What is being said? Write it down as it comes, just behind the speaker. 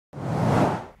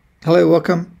Hello,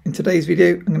 welcome. In today's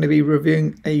video I'm going to be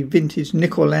reviewing a vintage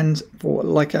Nikkor lens for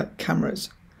Leica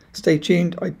cameras. Stay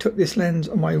tuned, I took this lens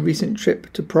on my recent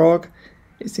trip to Prague.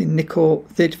 It's the Nikkor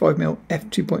 35mm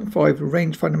f2.5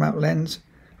 rangefinder mount lens.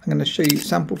 I'm going to show you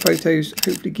sample photos,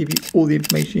 hopefully give you all the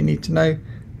information you need to know.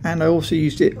 And I also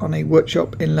used it on a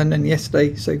workshop in London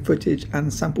yesterday, so footage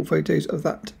and sample photos of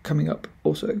that coming up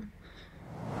also.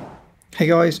 Hey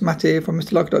guys, Matt here from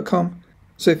MrLeica.com.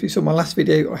 So if you saw my last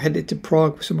video, I headed to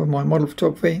Prague for some of my model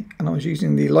photography and I was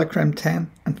using the Leica M10,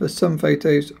 and for some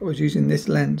photos I was using this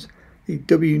lens, the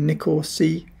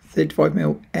W-Nikkor-C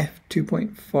 35mm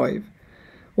f2.5.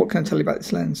 What can I tell you about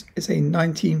this lens? It's a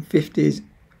 1950s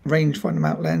rangefinder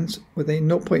mount lens with a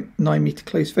 0.9 meter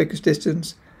close focus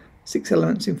distance, 6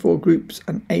 elements in 4 groups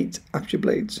and 8 aperture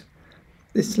blades.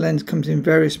 This lens comes in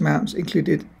various mounts,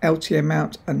 included LTO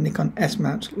mount and Nikon S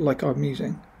mount like I'm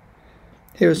using.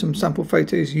 Here are some sample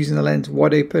photos using the lens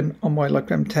wide open on my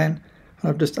Leica M10, and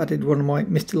I've just added one of my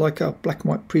Mr. Leica black and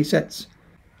white presets.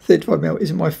 35mm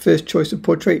isn't my first choice of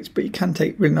portraits, but you can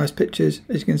take really nice pictures,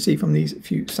 as you can see from these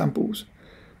few samples.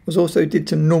 I also did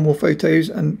some normal photos,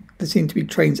 and there seem to be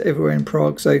trains everywhere in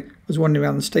Prague, so I was wandering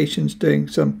around the stations doing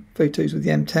some photos with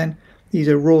the M10. These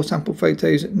are raw sample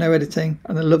photos, no editing,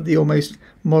 and I love the almost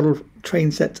model train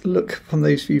set look from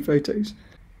those few photos.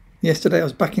 Yesterday I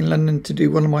was back in London to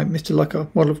do one of my Mr. Leica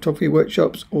model photography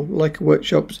workshops, or Leica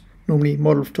workshops, normally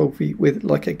model photography with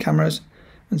Leica cameras,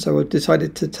 and so I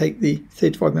decided to take the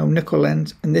 35mm Nikkor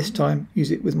lens and this time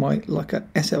use it with my Leica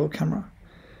SL camera.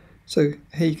 So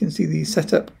here you can see the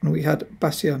setup, and we had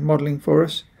Basia modelling for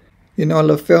us. You know I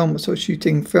love film, so I was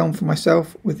shooting film for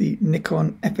myself with the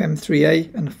Nikon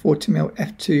FM3A and a 40mm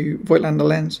f2 Voigtlander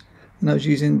lens, and I was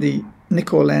using the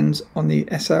Nikkor lens on the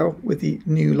SL with the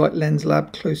new Light Lens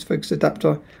Lab close focus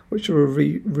adapter, which I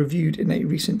reviewed in a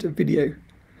recent video.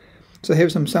 So here are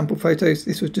some sample photos.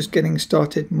 This was just getting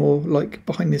started, more like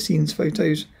behind the scenes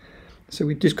photos. So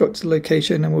we just got to the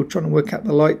location and we were trying to work out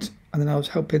the light, and then I was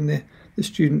helping the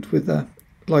student with the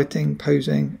lighting,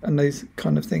 posing and those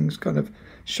kind of things, kind of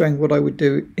showing what I would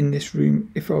do in this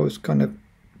room if I was kind of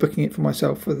booking it for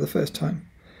myself for the first time.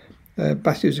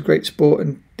 Basia was a great sport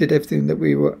and did everything that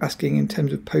we were asking in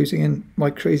terms of posing and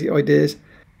my crazy ideas.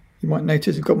 You might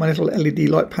notice I've got my little LED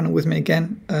light panel with me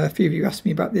again. A few of you asked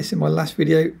me about this in my last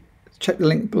video. Check the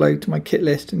link below to my kit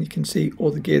list and you can see all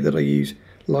the gear that I use: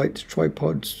 lights,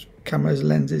 tripods, cameras,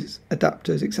 lenses,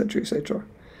 adapters, etc, etc.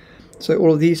 So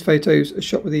all of these photos are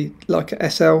shot with the Leica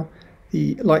SL,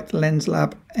 the Light Lens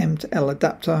Lab M to L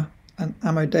adapter, an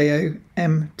Amodeo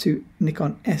M to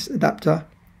Nikon S adapter,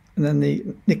 and then the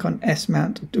Nikon S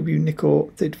mount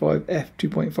W-Nikkor 35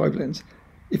 f2.5 lens,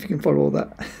 if you can follow all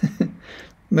that.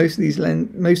 Most of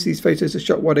these photos are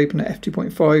shot wide open at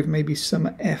f2.5, maybe some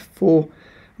at f4,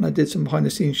 and I did some behind the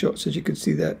scenes shots, as you could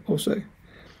see there also.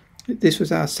 This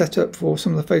was our setup for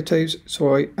some of the photos,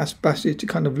 so I asked Basia to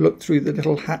kind of look through the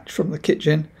little hatch from the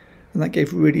kitchen, and that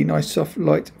gave really nice soft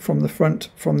light from the front,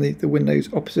 from the windows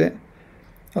opposite.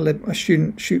 I let my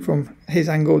student shoot from his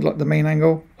angle, like the main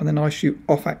angle, and then I shoot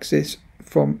off axis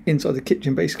from inside the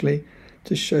kitchen basically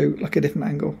to show like a different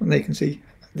angle, and they can see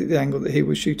the angle that he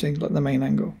was shooting, like the main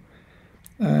angle.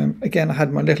 Again, I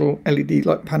had my little LED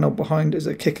light panel behind as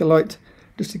a kicker light,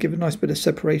 just to give a nice bit of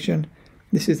separation.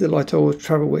 This is the light I always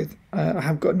travel with. I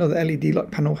have got another LED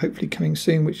light panel hopefully coming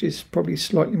soon, which is probably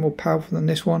slightly more powerful than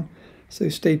this one, so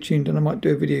stay tuned and I might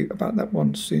do a video about that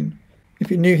one soon. If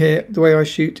you're new here, the way I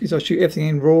shoot is I shoot everything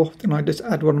in RAW, then I just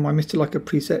add one of my Mr. Leica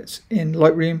presets in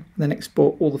Lightroom, and then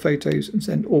export all the photos and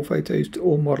send all photos to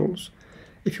all models.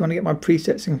 If you want to get my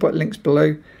presets, I can put links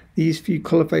below. These few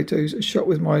colour photos are shot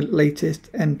with my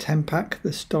latest M10 pack,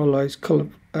 the stylized colour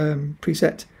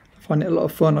preset. I find it a lot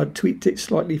of fun. I tweaked it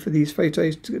slightly for these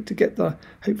photos to get the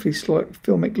hopefully slight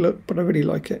filmic look, but I really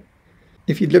like it.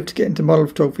 If you'd love to get into model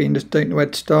photography and just don't know where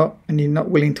to start, and you're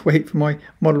not willing to wait for my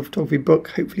model photography book,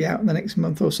 hopefully out in the next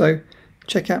month or so,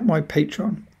 check out my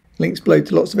Patreon. Links below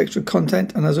to lots of extra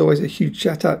content, and as always a huge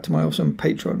shout out to my awesome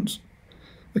patrons.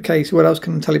 Okay, so what else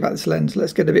can I tell you about this lens?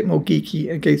 Let's get a bit more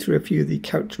geeky and go through a few of the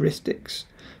characteristics.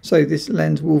 So this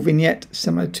lens will vignette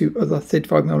similar to other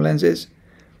 35mm lenses.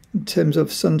 In terms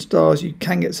of sun stars, you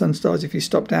can get sun stars if you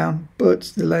stop down,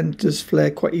 but the lens does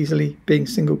flare quite easily, being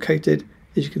single coated,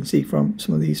 as you can see from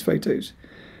some of these photos.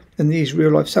 And these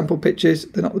real life sample pictures,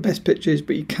 they're not the best pictures,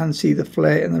 but you can see the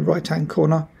flare in the right hand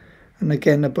corner, and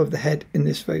again above the head in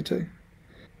this photo.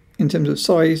 In terms of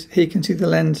size, here you can see the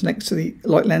lens next to the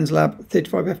Light Lens Lab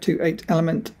 35 f2 8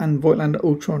 element and Voigtlander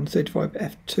Ultron 35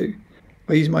 f2.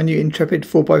 I use my new Intrepid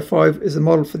 4x5 as the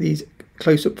model for these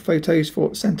close-up photos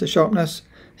for centre sharpness.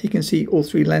 He can see all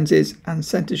three lenses, and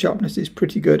center sharpness is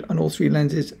pretty good on all three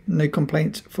lenses. No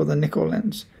complaints for the Nikkor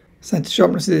lens. Center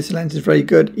sharpness of this lens is very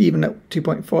good, even at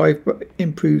 2.5, but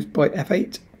improved by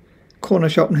f8. Corner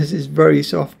sharpness is very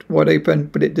soft, wide open,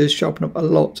 but it does sharpen up a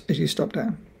lot as you stop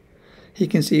down. He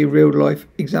can see a real life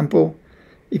example.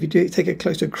 If you do take a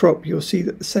closer crop, you'll see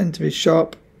that the center is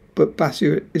sharp, but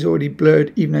Basia is already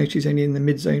blurred, even though she's only in the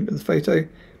mid zone of the photo.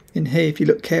 In here, if you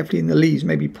look carefully in the leaves,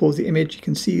 maybe pause the image, you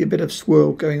can see a bit of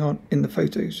swirl going on in the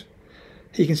photos.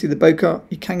 Here you can see the bokeh.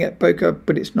 You can get bokeh,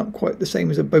 but it's not quite the same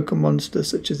as a bokeh monster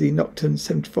such as the Nocturne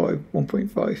 75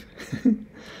 1.5.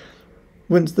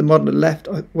 Once the model had left,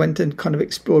 I went and kind of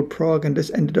explored Prague and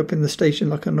just ended up in the station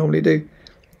like I normally do.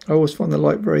 I always find the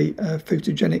light very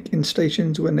photogenic in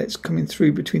stations when it's coming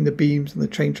through between the beams and the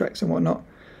train tracks and whatnot.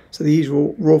 So these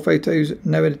are raw photos,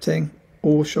 no editing,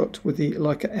 all shot with the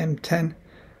Leica M10.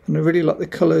 And I really like the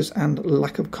colours and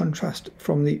lack of contrast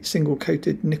from the single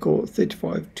coated Nikkor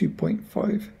 35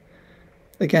 2.5.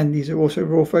 Again, these are also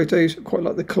raw photos, quite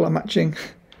like the colour matching.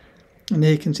 And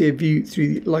here you can see a view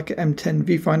through the Leica M10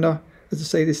 viewfinder. As I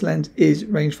say, this lens is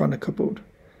rangefinder coupled.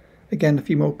 Again, a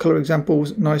few more colour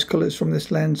examples, nice colours from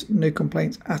this lens, no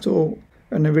complaints at all,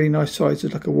 and a really nice size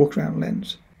as like a walk around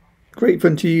lens. Great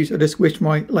fun to use. I just wish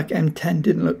my Leica M10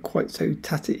 didn't look quite so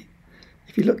tatty.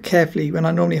 If you look carefully, when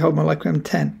I normally hold my Leica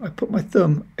M10, I put my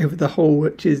thumb over the hole,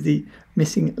 which is the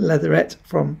missing leatherette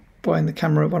from buying the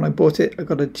camera. When I bought it, I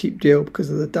got a cheap deal because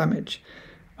of the damage.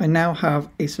 I now have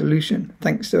a solution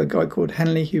thanks to a guy called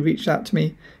Henley who reached out to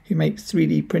me, who makes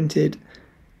 3D printed,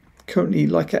 currently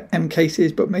Leica M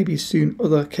cases, but maybe soon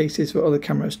other cases for other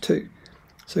cameras too.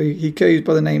 So he goes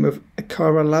by the name of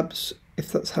Akara Labs,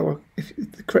 if that's if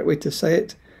the correct way to say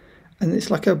it. And it's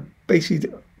like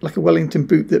basically like a Wellington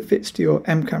boot that fits to your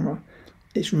M camera.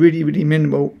 It's really, really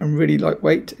minimal and really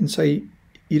lightweight, and so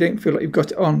you don't feel like you've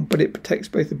got it on, but it protects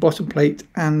both the bottom plate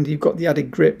and you've got the added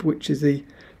grip, which is the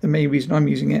main reason I'm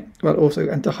using it. Well, also,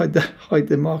 and to hide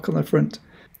the mark on the front.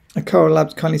 Akara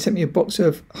Labs kindly sent me a box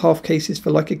of half cases for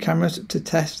Leica cameras to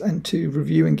test and to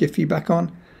review and give feedback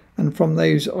on, and from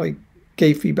those I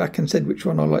gave feedback and said which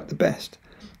one I liked the best.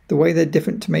 The way they're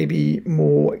different to maybe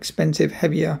more expensive,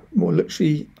 heavier, more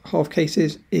luxury half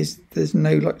cases is there's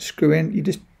no like screw in. You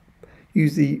just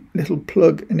use the little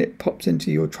plug and it pops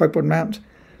into your tripod mount.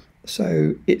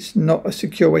 So it's not a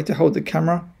secure way to hold the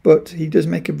camera, but he does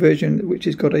make a version which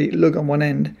has got a lug on one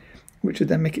end, which would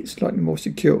then make it slightly more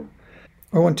secure.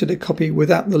 I wanted a copy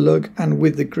without the lug and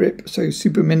with the grip, so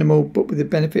super minimal, but with the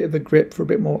benefit of a grip for a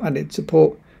bit more added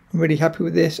support. I'm really happy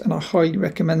with this and I highly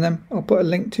recommend them. I'll put a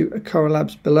link to Akara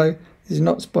Labs below. This is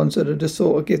not sponsored, I just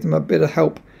thought I'd give them a bit of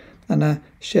help and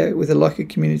share it with the Leica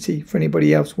community for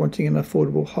anybody else wanting an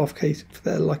affordable half case for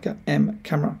their Leica M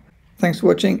camera. Thanks for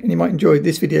watching, and you might enjoy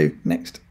this video next.